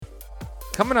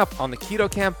Coming up on the Keto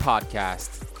Camp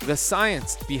podcast, the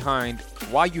science behind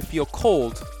why you feel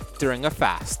cold during a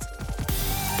fast.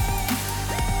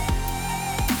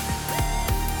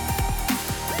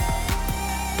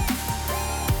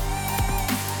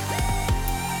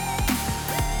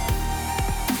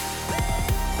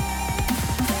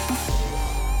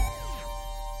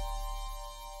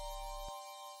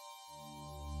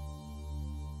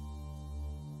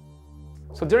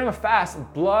 So during a fast,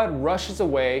 blood rushes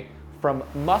away from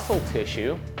muscle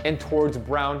tissue and towards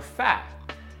brown fat.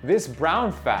 This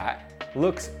brown fat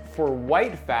looks for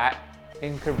white fat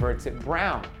and converts it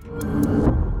brown.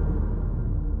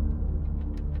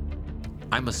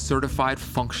 I'm a certified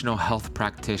functional health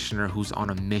practitioner who's on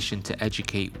a mission to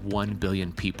educate 1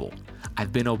 billion people.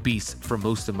 I've been obese for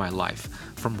most of my life.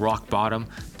 From rock bottom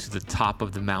to the top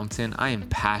of the mountain, I am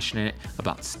passionate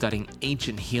about studying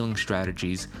ancient healing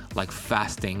strategies like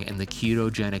fasting and the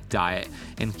ketogenic diet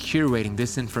and curating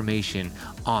this information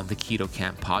on the Keto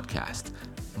Camp podcast.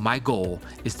 My goal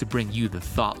is to bring you the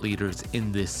thought leaders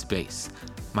in this space.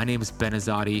 My name is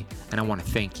Azadi, and I want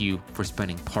to thank you for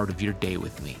spending part of your day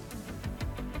with me.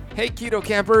 Hey Keto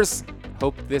Campers!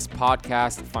 Hope this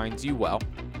podcast finds you well.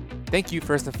 Thank you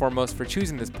first and foremost for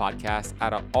choosing this podcast.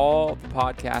 Out of all the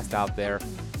podcasts out there,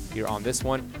 you're on this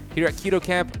one. Here at Keto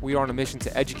Camp, we are on a mission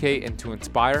to educate and to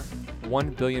inspire 1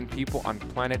 billion people on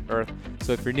planet Earth.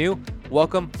 So if you're new,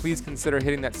 welcome. Please consider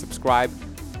hitting that subscribe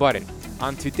button.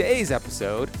 On today's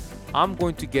episode, I'm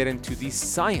going to get into the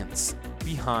science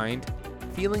behind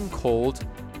feeling cold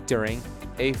during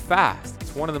a fast.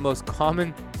 It's one of the most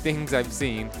common things I've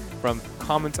seen from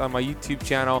comments on my YouTube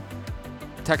channel,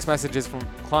 text messages from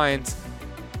clients.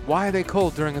 Why are they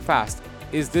cold during a fast?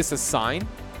 Is this a sign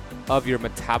of your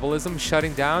metabolism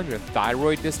shutting down, your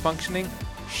thyroid dysfunctioning?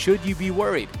 Should you be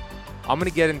worried? I'm going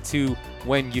to get into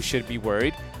when you should be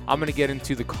worried. I'm going to get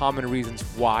into the common reasons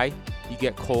why you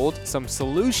get cold, some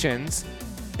solutions,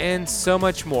 and so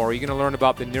much more. You're going to learn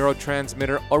about the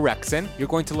neurotransmitter orexin. You're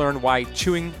going to learn why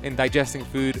chewing and digesting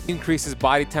food increases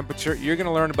body temperature. You're going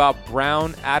to learn about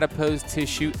brown adipose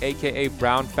tissue, aka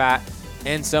brown fat,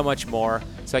 and so much more.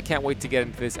 So I can't wait to get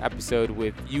into this episode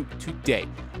with you today.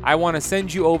 I want to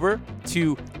send you over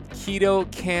to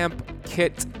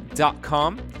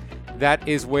ketocampkit.com. That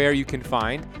is where you can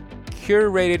find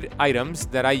curated items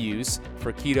that I use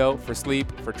for keto, for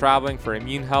sleep, for traveling, for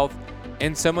immune health,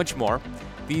 and so much more.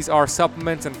 These are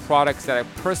supplements and products that I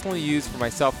personally use for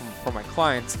myself and for my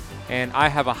clients, and I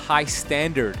have a high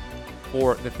standard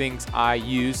for the things I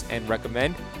use and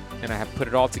recommend, and I have put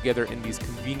it all together in these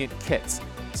convenient kits.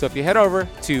 So if you head over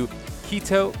to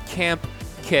Keto Camp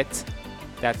Kit,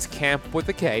 that's camp with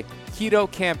a K,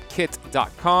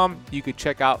 ketocampkit.com, you could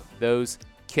check out those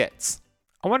kits.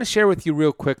 I want to share with you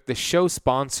real quick the show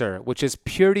sponsor, which is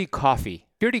Purity Coffee.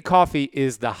 Purity Coffee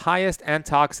is the highest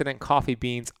antioxidant coffee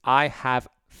beans I have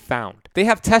found. They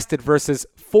have tested versus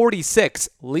 46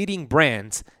 leading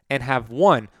brands and have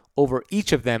won over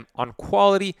each of them on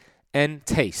quality and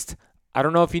taste. I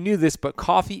don't know if you knew this, but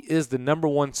coffee is the number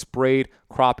one sprayed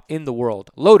crop in the world,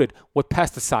 loaded with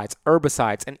pesticides,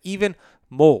 herbicides, and even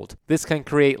mold. This can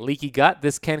create leaky gut.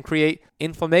 This can create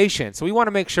inflammation. So we want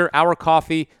to make sure our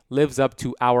coffee lives up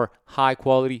to our high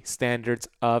quality standards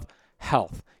of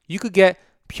health. You could get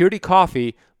Purity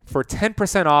Coffee for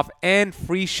 10% off and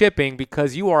free shipping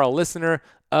because you are a listener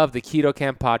of the Keto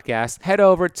Camp podcast. Head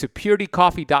over to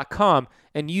puritycoffee.com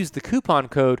and use the coupon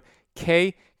code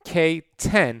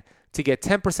KK10 to get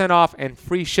 10% off and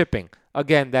free shipping.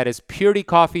 Again, that is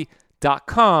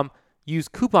puritycoffee.com. Use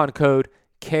coupon code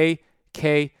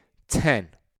KK10.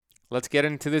 Let's get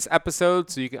into this episode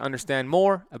so you can understand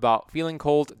more about feeling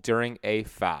cold during a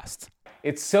fast.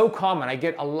 It's so common. I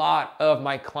get a lot of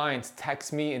my clients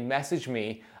text me and message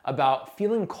me about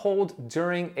feeling cold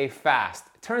during a fast.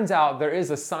 It turns out there is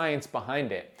a science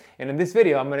behind it. And in this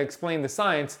video, I'm going to explain the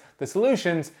science, the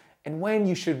solutions, and when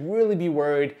you should really be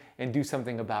worried and do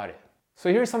something about it.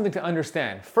 So here's something to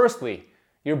understand. Firstly,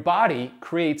 your body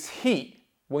creates heat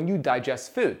when you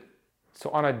digest food. So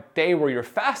on a day where you're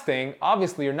fasting,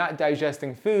 obviously you're not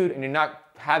digesting food and you're not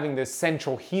having this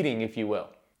central heating, if you will.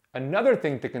 Another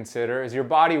thing to consider is your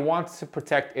body wants to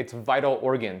protect its vital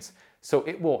organs. So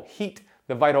it will heat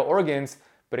the vital organs,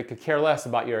 but it could care less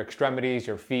about your extremities,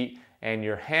 your feet, and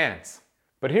your hands.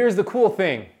 But here's the cool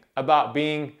thing about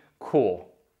being cool.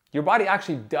 Your body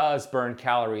actually does burn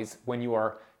calories when you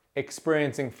are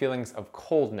experiencing feelings of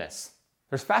coldness.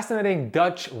 There's fascinating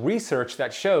Dutch research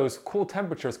that shows cool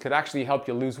temperatures could actually help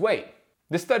you lose weight.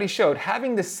 This study showed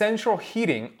having the central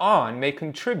heating on may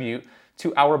contribute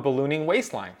to our ballooning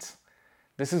waistlines.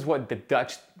 This is what the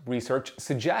Dutch research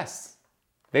suggests.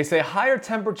 They say higher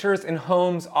temperatures in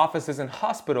homes, offices, and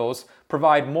hospitals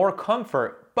provide more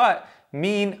comfort, but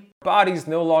mean bodies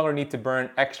no longer need to burn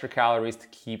extra calories to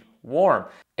keep warm.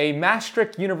 A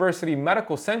Maastricht University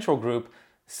Medical Central group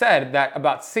said that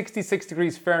about 66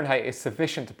 degrees Fahrenheit is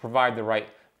sufficient to provide the right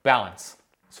balance.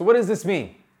 So what does this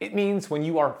mean? It means when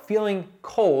you are feeling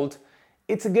cold,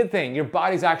 it's a good thing. Your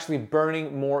body's actually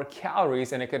burning more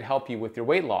calories and it could help you with your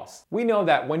weight loss. We know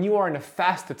that when you are in a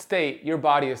fasted state, your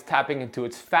body is tapping into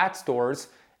its fat stores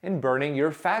and burning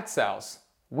your fat cells.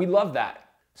 We love that.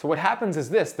 So what happens is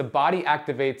this: the body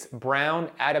activates brown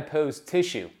adipose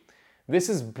tissue. This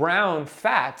is brown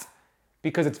fat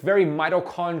because it's very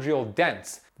mitochondrial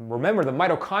dense. Remember, the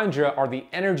mitochondria are the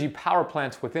energy power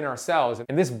plants within our cells,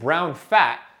 and this brown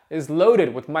fat is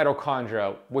loaded with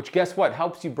mitochondria, which, guess what,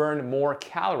 helps you burn more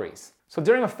calories. So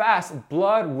during a fast,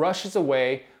 blood rushes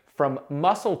away from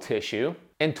muscle tissue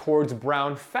and towards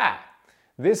brown fat.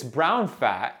 This brown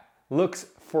fat looks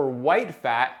for white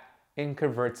fat and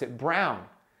converts it brown.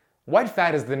 White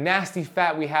fat is the nasty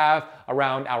fat we have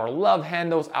around our love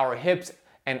handles, our hips,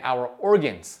 and our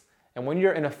organs. And when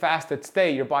you're in a fasted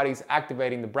state, your body's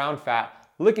activating the brown fat,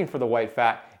 looking for the white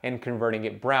fat, and converting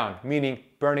it brown, meaning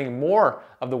burning more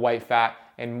of the white fat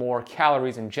and more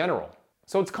calories in general.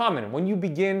 So it's common when you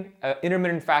begin an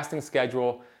intermittent fasting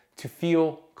schedule to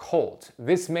feel cold.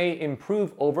 This may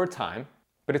improve over time,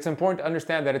 but it's important to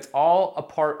understand that it's all a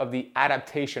part of the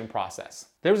adaptation process.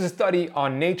 There was a study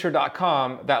on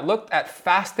nature.com that looked at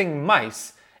fasting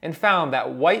mice and found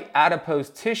that white adipose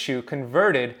tissue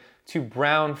converted to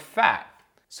brown fat.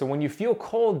 So when you feel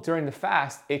cold during the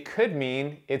fast, it could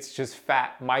mean it's just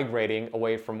fat migrating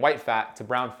away from white fat to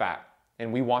brown fat,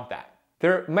 and we want that.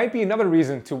 There might be another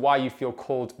reason to why you feel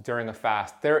cold during a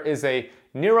fast. There is a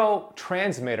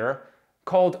neurotransmitter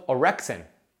called orexin.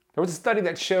 There was a study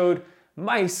that showed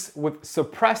mice with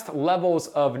suppressed levels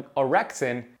of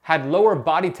orexin had lower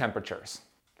body temperatures.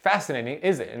 Fascinating,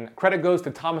 is it? And credit goes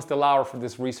to Thomas DeLauer for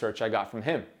this research I got from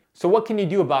him. So what can you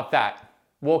do about that?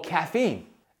 Well, caffeine.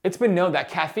 It's been known that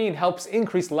caffeine helps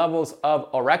increase levels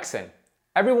of orexin.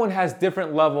 Everyone has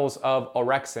different levels of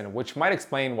orexin, which might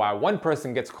explain why one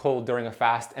person gets cold during a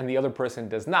fast and the other person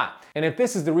does not. And if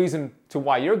this is the reason to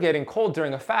why you're getting cold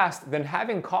during a fast, then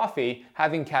having coffee,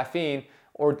 having caffeine,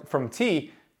 or from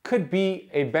tea could be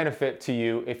a benefit to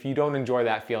you if you don't enjoy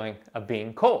that feeling of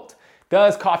being cold.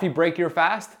 Does coffee break your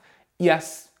fast?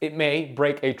 Yes, it may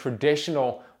break a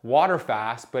traditional water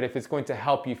fast, but if it's going to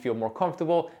help you feel more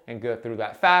comfortable and go through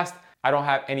that fast, I don't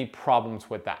have any problems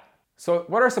with that. So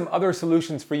what are some other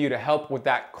solutions for you to help with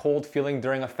that cold feeling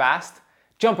during a fast?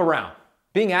 Jump around.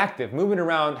 Being active, moving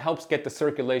around helps get the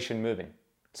circulation moving.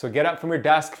 So get up from your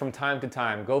desk from time to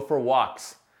time, go for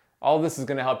walks. All this is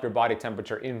gonna help your body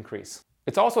temperature increase.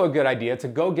 It's also a good idea to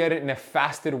go get it in a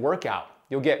fasted workout.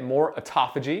 You'll get more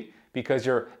autophagy because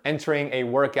you're entering a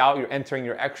workout, you're entering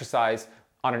your exercise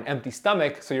on an empty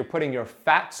stomach, so you're putting your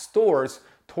fat stores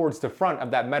towards the front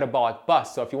of that metabolic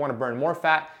bus. So if you want to burn more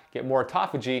fat, get more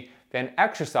autophagy, then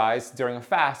exercise during a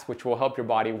fast, which will help your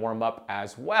body warm up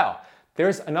as well.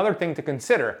 There's another thing to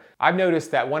consider. I've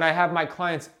noticed that when I have my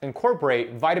clients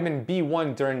incorporate vitamin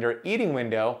B1 during their eating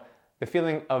window, the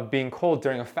feeling of being cold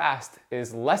during a fast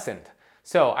is lessened.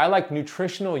 So I like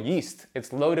nutritional yeast.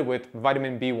 It's loaded with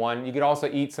vitamin B1. You could also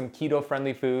eat some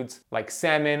keto-friendly foods like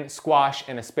salmon, squash,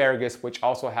 and asparagus, which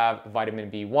also have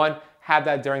vitamin B1. Have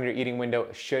that during your eating window.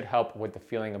 It should help with the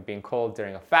feeling of being cold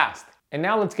during a fast. And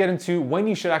now let's get into when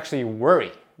you should actually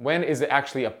worry. When is it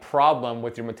actually a problem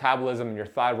with your metabolism and your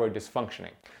thyroid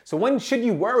dysfunctioning? So when should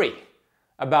you worry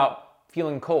about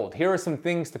feeling cold? Here are some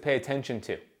things to pay attention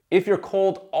to. If you're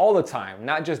cold all the time,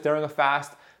 not just during a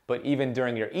fast, but even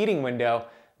during your eating window,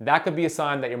 that could be a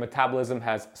sign that your metabolism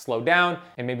has slowed down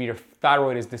and maybe your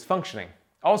thyroid is dysfunctioning.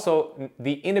 Also,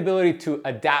 the inability to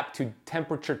adapt to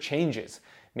temperature changes.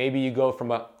 Maybe you go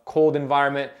from a cold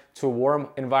environment to a warm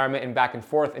environment and back and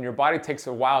forth, and your body takes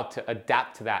a while to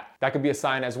adapt to that. That could be a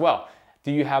sign as well.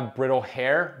 Do you have brittle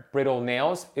hair, brittle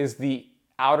nails? Is the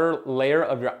outer layer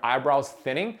of your eyebrows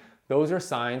thinning? Those are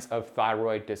signs of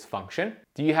thyroid dysfunction.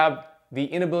 Do you have the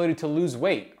inability to lose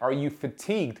weight? Are you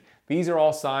fatigued? These are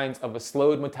all signs of a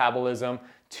slowed metabolism,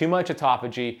 too much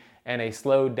autophagy, and a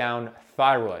slowed down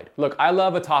thyroid. Look, I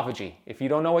love autophagy. If you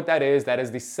don't know what that is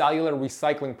the cellular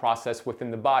recycling process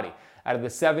within the body. Out of the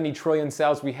 70 trillion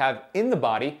cells we have in the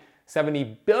body,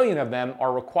 70 billion of them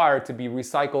are required to be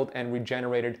recycled and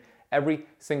regenerated every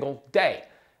single day.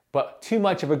 But too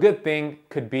much of a good thing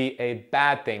could be a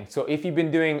bad thing. So if you've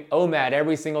been doing OMAD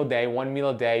every single day, one meal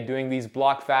a day, doing these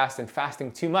block fasts and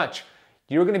fasting too much,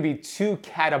 you're going to be too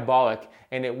catabolic,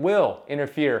 and it will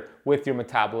interfere with your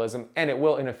metabolism and it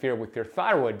will interfere with your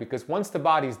thyroid, because once the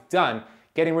body's done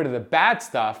getting rid of the bad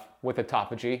stuff with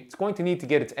autophagy, it's going to need to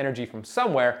get its energy from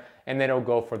somewhere, and then it'll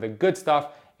go for the good stuff,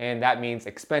 and that means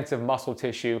expensive muscle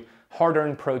tissue,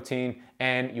 hard-earned protein,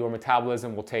 and your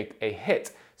metabolism will take a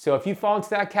hit. So if you fall into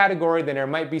that category, then there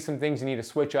might be some things you need to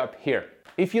switch up here.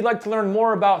 If you'd like to learn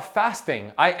more about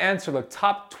fasting, I answer the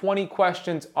top 20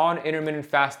 questions on intermittent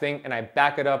fasting, and I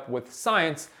back it up with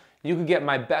science. You can get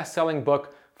my best-selling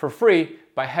book for free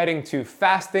by heading to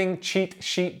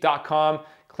fastingcheatsheet.com.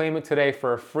 Claim it today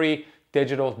for a free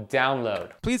digital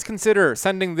download. Please consider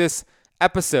sending this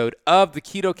episode of the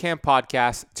Keto Camp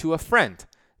podcast to a friend.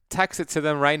 Text it to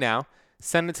them right now.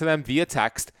 Send it to them via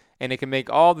text, and it can make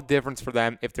all the difference for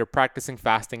them if they're practicing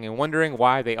fasting and wondering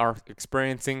why they are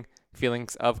experiencing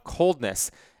feelings of coldness.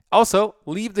 Also,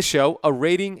 leave the show a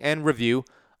rating and review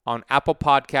on Apple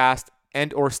Podcast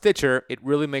and or Stitcher. It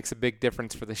really makes a big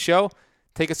difference for the show.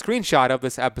 Take a screenshot of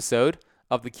this episode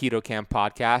of the Keto Camp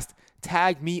podcast.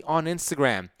 Tag me on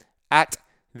Instagram at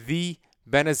the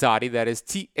Benazadi. That is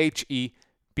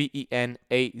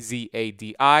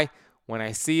TheBenazadi. When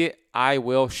I see it, I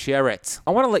will share it.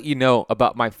 I want to let you know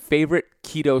about my favorite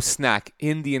keto snack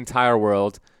in the entire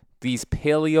world, these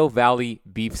Paleo Valley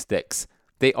beef sticks.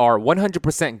 They are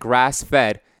 100%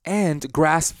 grass-fed and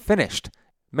grass-finished.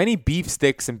 Many beef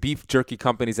sticks and beef jerky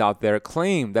companies out there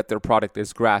claim that their product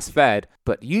is grass-fed,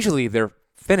 but usually they're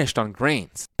finished on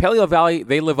grains. Paleo Valley,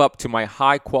 they live up to my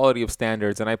high quality of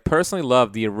standards, and I personally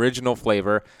love the original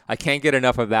flavor. I can't get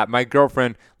enough of that. My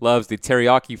girlfriend loves the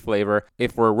teriyaki flavor.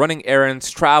 If we're running errands,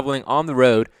 traveling on the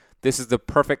road, this is the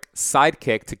perfect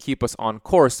sidekick to keep us on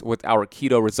course with our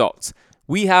keto results.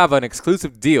 We have an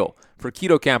exclusive deal for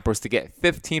keto campers to get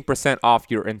 15% off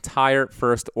your entire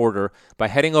first order by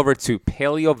heading over to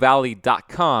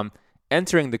paleovalley.com,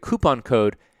 entering the coupon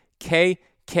code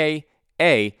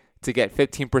KKA to get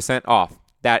 15% off.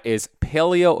 That is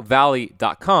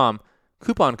paleovalley.com,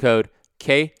 coupon code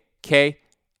KKA.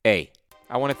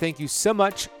 I want to thank you so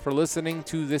much for listening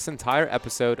to this entire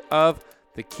episode of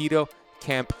the Keto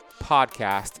Camp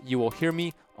podcast. You will hear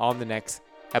me on the next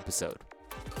episode.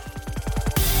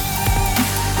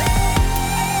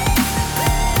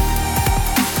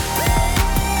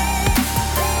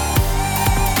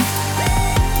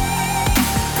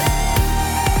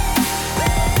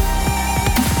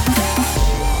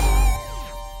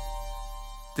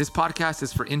 This podcast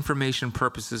is for information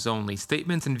purposes only.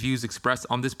 Statements and views expressed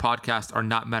on this podcast are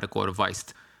not medical advice.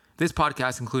 This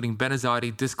podcast, including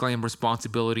Benazadi, disclaims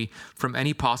responsibility from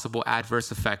any possible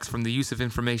adverse effects from the use of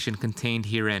information contained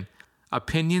herein.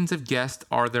 Opinions of guests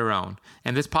are their own,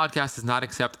 and this podcast does not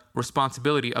accept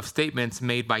responsibility of statements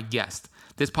made by guests.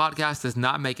 This podcast does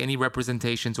not make any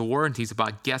representations or warranties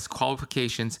about guest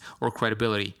qualifications or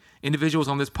credibility. Individuals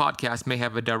on this podcast may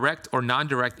have a direct or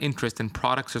non-direct interest in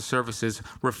products or services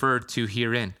referred to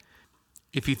herein.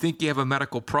 If you think you have a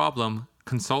medical problem,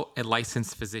 consult a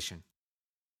licensed physician.